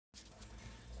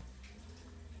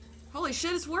Holy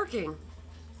shit, it's working.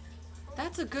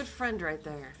 That's a good friend right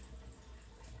there.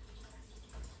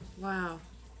 Wow.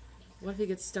 What if he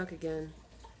gets stuck again?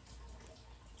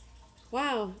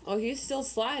 Wow. Oh, he's still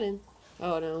sliding.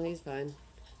 Oh, no, he's fine.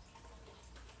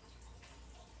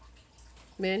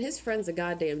 Man, his friend's a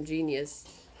goddamn genius.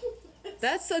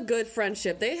 That's a good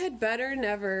friendship. They had better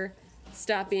never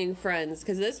stop being friends,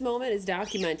 because this moment is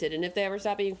documented, and if they ever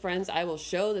stop being friends, I will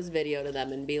show this video to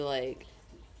them and be like,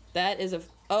 that is a...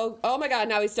 Oh my god,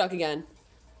 now he's stuck again.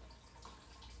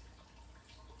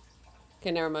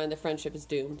 Okay, never mind, the friendship is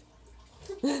doomed.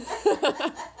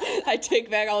 I take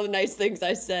back all the nice things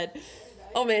I said.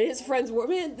 Oh man, his friends were...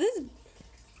 Man, this...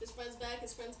 His friend's back,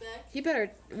 his friend's back. He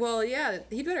better... Well, yeah,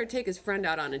 he better take his friend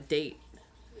out on a date.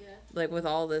 Yeah. Like, with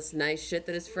all this nice shit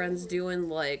that his friend's doing,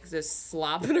 like, just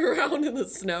slopping around in the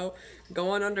snow,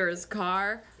 going under his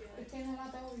car.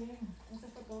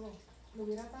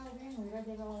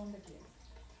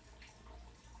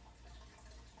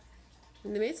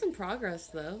 And they made some progress,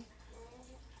 though.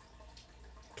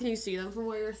 Can you see them from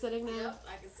where you're sitting now? Yep,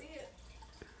 I can see it.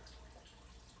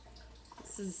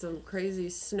 This is some crazy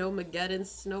Snowmageddon,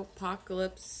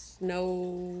 Snowpocalypse,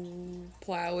 snow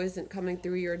plow isn't coming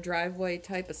through your driveway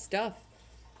type of stuff.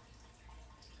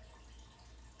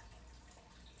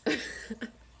 I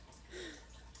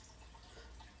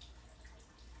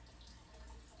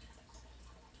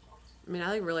mean,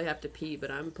 I really have to pee,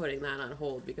 but I'm putting that on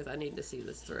hold because I need to see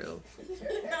this through.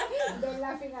 They're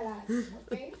laughing a lot,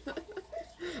 okay?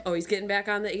 Oh, he's getting back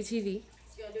on the ATV. He's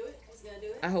gonna do it? He's gonna do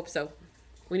it? I hope so.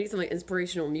 We need some like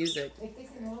inspirational music. You can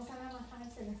do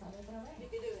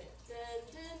it. Dun,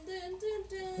 dun, dun,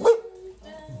 dun,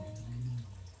 dun,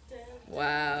 dun,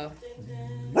 Wow.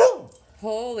 dun, dun.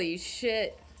 Holy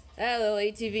shit. That little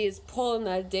ATV is pulling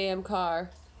that damn car.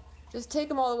 Just take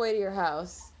them all the way to your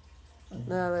house.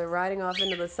 Now they're riding off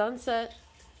into the sunset.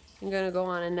 I'm gonna go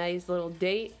on a nice little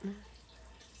date.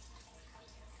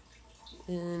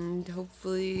 And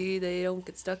hopefully they don't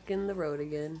get stuck in the road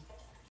again.